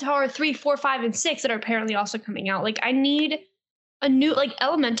Avatar 3, 4, 5, and 6 that are apparently also coming out. I need a new,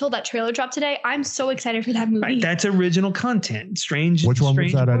 Elemental, that trailer dropped today. I'm so excited for that movie. Right, that's original content. Which one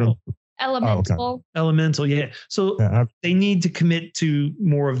was that? Elemental. Oh, okay. Elemental, yeah. So they need to commit to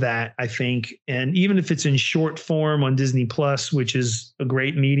more of that, I think. And even if it's in short form on Disney Plus, which is a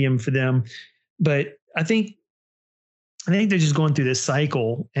great medium for them. But I think they're just going through this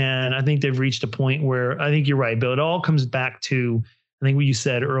cycle. And I think they've reached a point where I think you're right, Bill. It all comes back to, I think what you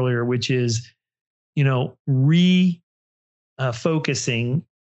said earlier, which is, focusing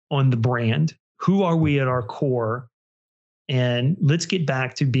on the brand. Who are we at our core? And let's get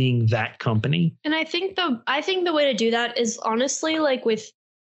back to being that company. And I think the way to do that is honestly with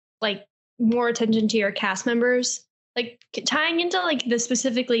more attention to your cast members, tying into the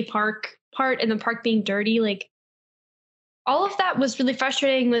specifically park part and the park being dirty. All of that was really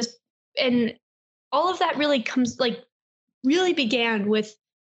frustrating and all of that really really began with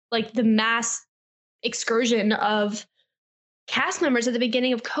the mass excursion of cast members at the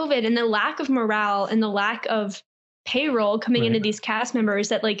beginning of COVID and the lack of morale and the lack of payroll coming into these cast members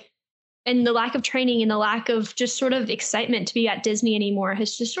that and the lack of training and the lack of just sort of excitement to be at Disney anymore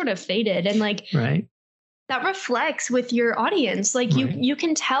has just sort of faded. And that reflects with your audience. You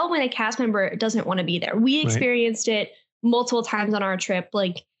can tell when a cast member doesn't want to be there. We experienced it multiple times on our trip.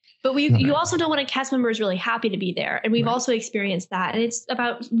 But you also know when a cast member is really happy to be there. And we've also experienced that. And it's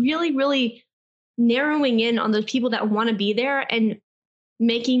about really, really narrowing in on the people that want to be there and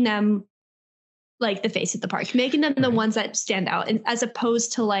making them the face of the park, making them the ones that stand out, and as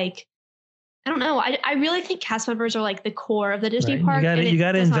opposed to I don't know. I really think cast members are the core of the Disney park. You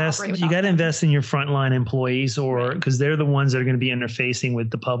got to invest. You got to invest in your frontline employees, because they're the ones that are going to be interfacing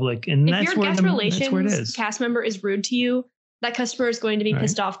with the public. And if your guest relations cast member is rude to you, that customer is going to be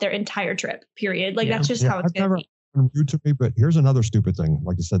pissed off their entire trip. Period. That's just how it's going to be. rude to me, but here's another stupid thing.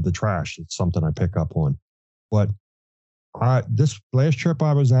 Like I said, the trash. It's something I pick up on. But this last trip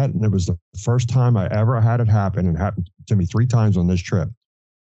I was at, and it was the first time I ever had it happen, and it happened to me 3 times on this trip.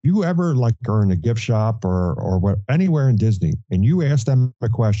 You ever like are in a gift shop or what, anywhere in Disney, and you ask them a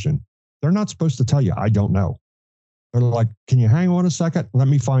question, they're not supposed to tell you, I don't know. They're like, can you hang on a second? Let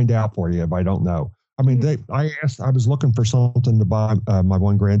me find out for you if I don't know. I mean, I was looking for something to buy my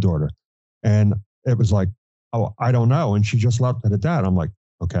one granddaughter, and it was like, oh, I don't know. And she just left it at that. I'm like,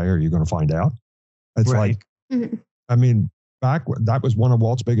 okay, are you going to find out? It's Right. like, I mean, that was one of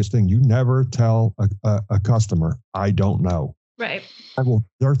Walt's biggest thing. You never tell a customer, I don't know. Right.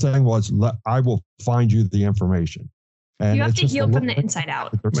 Their thing was, I will find you the information. And You have it's to just heal a from the little inside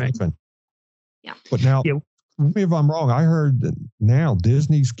out. bit Right. different. Yeah. But now, Yeah. tell me if I'm wrong. I heard that now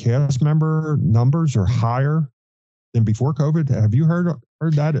Disney's cast member numbers are higher than before COVID. Have you heard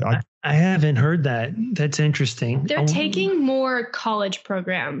that? I haven't heard that. That's interesting. They're taking more college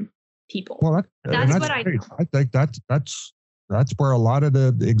program people. Well, That's what I great. know. I think that's where a lot of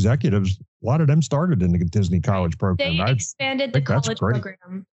the executives, a lot of them started in the Disney college program. They expanded the think that's college great.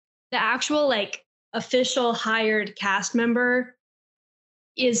 program. The actual like official hired cast member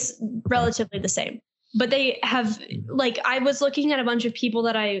is relatively the same. But they have like, I was looking at a bunch of people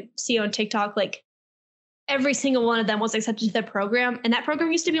that I see on TikTok, like every single one of them was accepted to the program. And that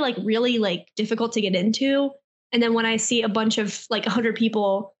program used to be like really like difficult to get into. And then when I see a bunch of like 100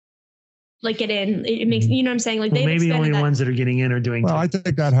 people like get in, it makes, you know what I'm saying? Like Well, they maybe only ones that are getting in are doing. Well, I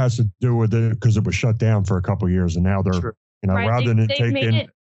think that has to do with it because it was shut down for a couple of years, and now they're, Sure. rather than they've taking, made it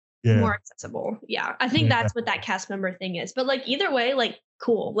more yeah, accessible. Yeah. I think that's what that cast member thing is. But like either way, like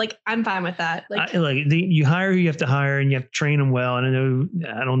cool. Like I'm fine with that. Like you hire who you have to hire, and you have to train them well. And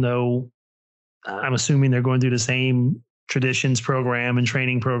I don't know. I'm assuming they're going through the same traditions program and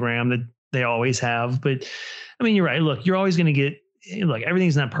training program that they always have. But I mean, you're right. Look, you're always going to get. Look,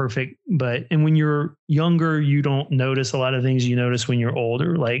 everything's not perfect, and when you're younger, you don't notice a lot of things you notice when you're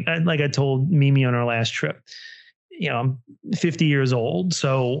older. Like I told Mimi on our last trip, I'm 50 years old.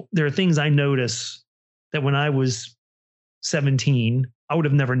 So there are things I notice that when I was 17, I would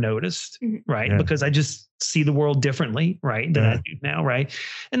have never noticed. Right. Yeah. Because I just see the world differently. Right. Than I do now. Right.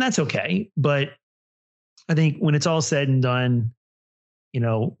 And that's okay. But I think when it's all said and done,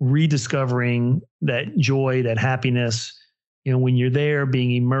 rediscovering that joy, that happiness, when you're there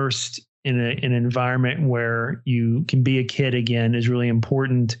being immersed in an environment where you can be a kid again is really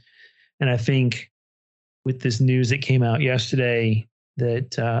important. And I think with this news that came out yesterday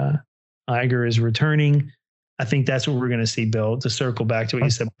that Iger is returning, I think that's what we're going to see, Bill, to circle back to what you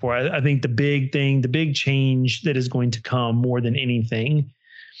said before. I think the big change that is going to come more than anything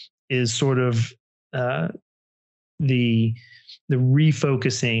is sort of the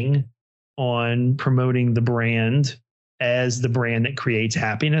refocusing on promoting the brand as the brand that creates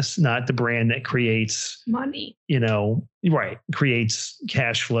happiness, not the brand that creates money, creates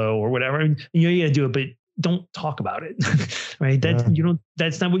cash flow or whatever. You got to do it, but don't talk about it. Right.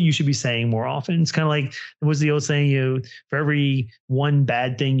 That's not what you should be saying more often. It's kind of like, it was the old saying, for every one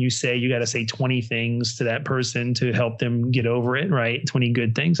bad thing you say, you got to say 20 things to that person to help them get over it. Right. 20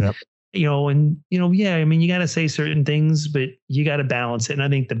 good things. Yep. You got to say certain things, but you got to balance it. And I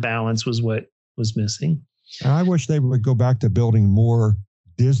think the balance was what was missing. I wish they would go back to building more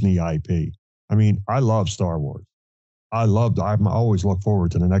Disney IP. I mean, I love Star Wars. I always look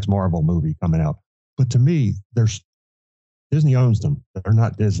forward to the next Marvel movie coming out. But to me, Disney owns them. They're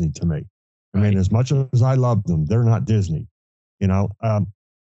not Disney to me. I mean, as much as I love them, they're not Disney.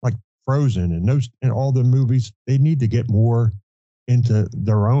 Like Frozen and all the movies, they need to get more into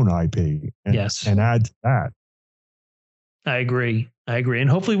their own IP and add to that. I agree. And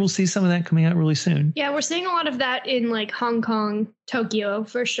hopefully we'll see some of that coming out really soon. Yeah, we're seeing a lot of that in like Hong Kong, Tokyo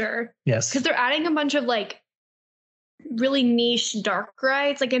for sure. Yes. Because they're adding a bunch of like really niche dark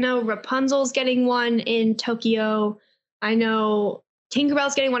rides. Like I know Rapunzel's getting one in Tokyo. I know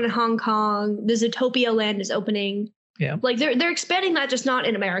Tinkerbell's getting one in Hong Kong. The Zootopia Land is opening. Yeah. Like they're expanding that, just not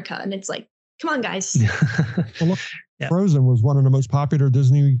in America. And it's like, come on, guys. Well, look, Frozen was one of the most popular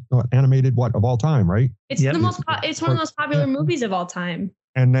Disney animated of all time, right? It's it's one of the most popular movies of all time.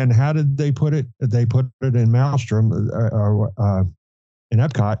 And then how did they put it? They put it in Maelstrom in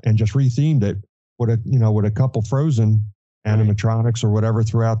Epcot and just rethemed it with a couple Frozen animatronics or whatever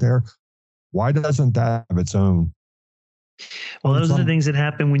throughout there. Why doesn't that have its own? Well, those are the things that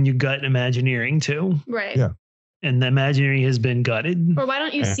happen when you gut Imagineering too. Right. Yeah. And the Imagineering has been gutted. Or why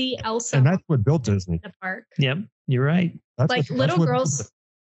don't you see Elsa? And that's what built Disney. In the park. Yep, you're right. Little girls,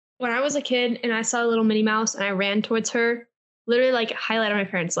 when I was a kid and I saw a little Minnie Mouse and I ran towards her, literally like highlight of my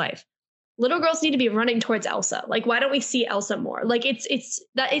parents' life. little girls need to be running towards Elsa. Like, why don't we see Elsa more? Like, it's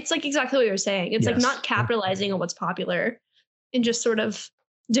like exactly what you're saying. It's like not capitalizing on what's popular and just sort of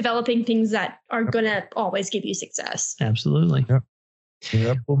developing things that are going to always give you success. Absolutely.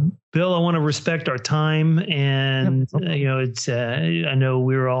 Yep. Well, Bill, I want to respect our time, and it's. I know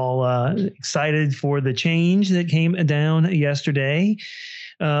we were all excited for the change that came down yesterday,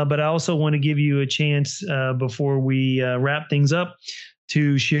 but I also want to give you a chance before we wrap things up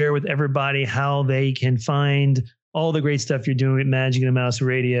to share with everybody how they can find all the great stuff you're doing at Magic of the Mouse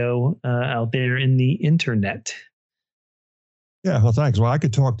Radio out there in the internet. Yeah, well, thanks. Well, I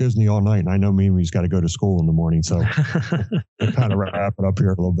could talk Disney all night, and I know Mimi's got to go to school in the morning, so we'll kind of wrap it up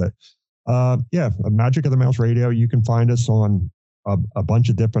here a little bit. Magic of the Mouse Radio. You can find us on a bunch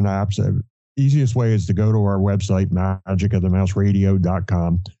of different apps. Easiest way is to go to our website,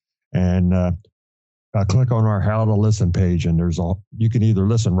 magicofthemouseradio.com, and click on our How to Listen page, and you can either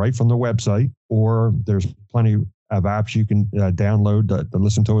listen right from the website, or there's plenty of apps you can download to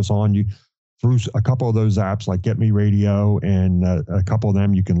listen to us on. Through a couple of those apps like Get Me Radio, and a couple of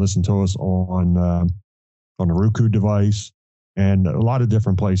them you can listen to us on a Roku device, and a lot of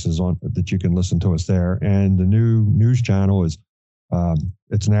different places that you can listen to us there. And the new news channel is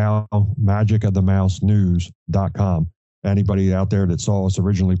it's now magicofthemousenews.com. Anybody out there that saw us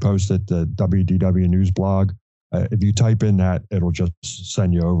originally post it, the WDW News blog, if you type in that, it'll just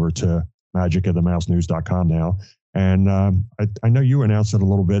send you over to magicofthemousenews.com now. And I know you announced it a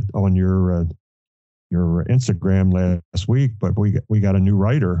little bit on your Instagram last week, but we got a new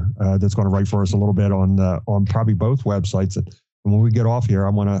writer that's going to write for us a little bit on probably both websites. And when we get off here, I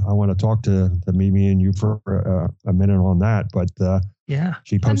want to talk to Mimi and you for a minute on that. But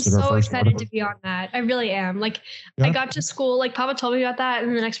she posted her first. I'm so excited article. to be on that. I really am. Like, I got to school, like Papa told me about that, and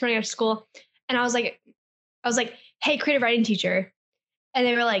then the next morning I got to school, and I was like, hey, creative writing teacher, and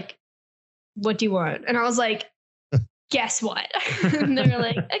they were like, what do you want? And I was like, guess what? And they were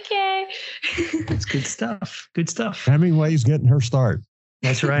like, okay. That's good stuff. Good stuff. Hemingway's getting her start.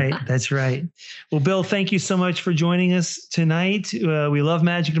 That's right. That's right. Well, Bill, thank you so much for joining us tonight. We love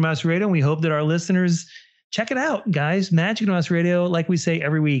Magic of the Mouse Radio, and we hope that our listeners check it out, guys. Magic of the Mouse Radio, like we say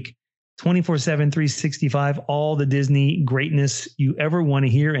every week, 24/7, 365, all the Disney greatness you ever want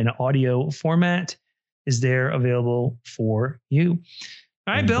to hear in audio format is there available for you.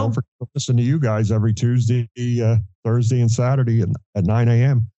 All right, and Bill. Don't forget to listen to you guys every Tuesday, Thursday, and Saturday at 9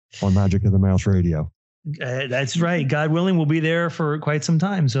 a.m. on Magic of the Mouse Radio. That's right. God willing, we'll be there for quite some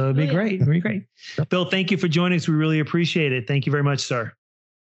time. So it'd be great. It'd be great. Bill, thank you for joining us. We really appreciate it. Thank you very much, sir.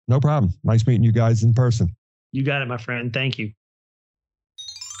 No problem. Nice meeting you guys in person. You got it, my friend. Thank you.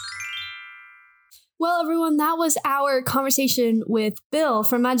 Well, everyone, that was our conversation with Bill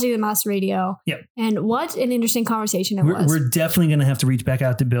from Magic of the Mouse Radio. Yep. And what an interesting conversation it was. We're definitely going to have to reach back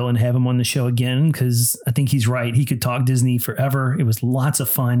out to Bill and have him on the show again, because I think he's right. He could talk Disney forever. It was lots of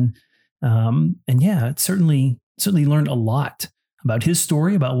fun. It certainly learned a lot about his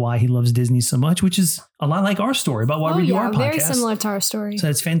story, about why he loves Disney so much, which is a lot like our story about why we do our podcast. Very similar to our story. So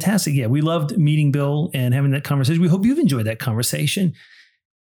it's fantastic. Yeah, we loved meeting Bill and having that conversation. We hope you've enjoyed that conversation.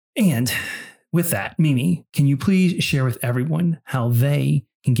 And with that, Mimi, can you please share with everyone how they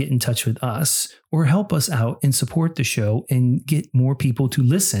can get in touch with us or help us out and support the show and get more people to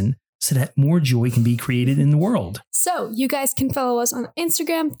listen so that more joy can be created in the world? So you guys can follow us on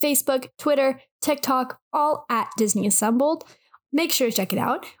Instagram, Facebook, Twitter, TikTok, all at Disney Assembled. Make sure to check it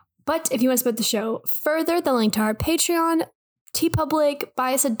out. But if you want to support the show further, the link to our Patreon, TeePublic,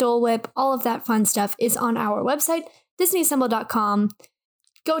 buy us a Dole Whip, all of that fun stuff is on our website, DisneyAssembled.com.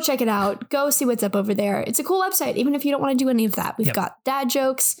 Go check it out. Go see what's up over there. It's a cool website, even if you don't want to do any of that. We've got dad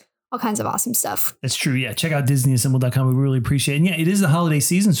jokes, all kinds of awesome stuff. That's true. Yeah. Check out DisneyAssembled.com. We really appreciate it. And yeah, it is the holiday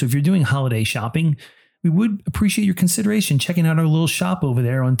season. So if you're doing holiday shopping, we would appreciate your consideration checking out our little shop over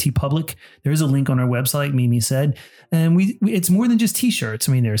there on TeePublic. There is a link on our website, like Mimi said. And it's more than just t-shirts.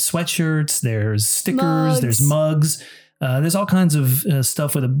 I mean, there's sweatshirts, there's stickers, there's mugs. There's all kinds of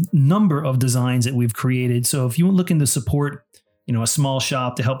stuff with a number of designs that we've created. So if you're looking to support, a small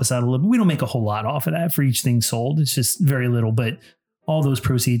shop to help us out a little bit, we don't make a whole lot off of that for each thing sold. It's just very little, but all those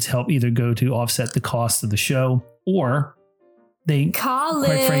proceeds help either go to offset the cost of the show, or quite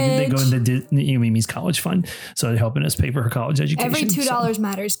frankly, they go into Mimi's college fund. So they're helping us pay for her college education. Every $2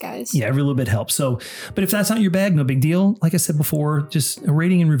 matters, guys. Yeah, every little bit helps. So, but if that's not your bag, no big deal. Like I said before, just a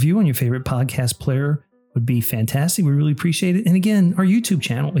rating and review on your favorite podcast player would be fantastic. We really appreciate it. And again, our YouTube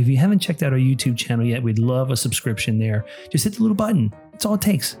channel, if you haven't checked out our YouTube channel yet, we'd love a subscription there. Just hit the little button. That's all it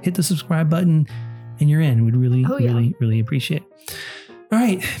takes. Hit the subscribe button and you're in. We'd really, really appreciate it. All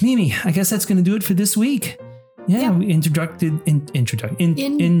right, Mimi, I guess that's going to do it for this week. Yeah, we inducted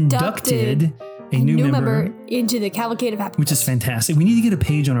a new member into the Cavalcade of Happiness. which is fantastic. We need to get a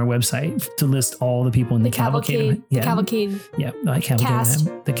page on our website to list all the people in the Cavalcade. The Cavalcade. Yeah, like Cavalcade.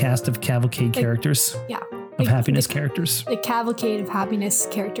 Cast. The cast of Cavalcade characters. Yeah. Of happiness characters. The Cavalcade of Happiness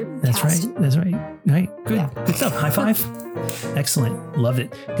character. That's cast. right. That's right. Right. Good. Yeah. Good stuff. High five. Excellent. Loved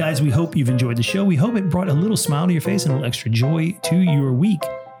it. Guys, we hope you've enjoyed the show. We hope it brought a little smile to your face and a little extra joy to your week.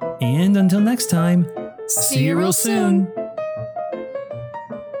 And until next time, see you real soon.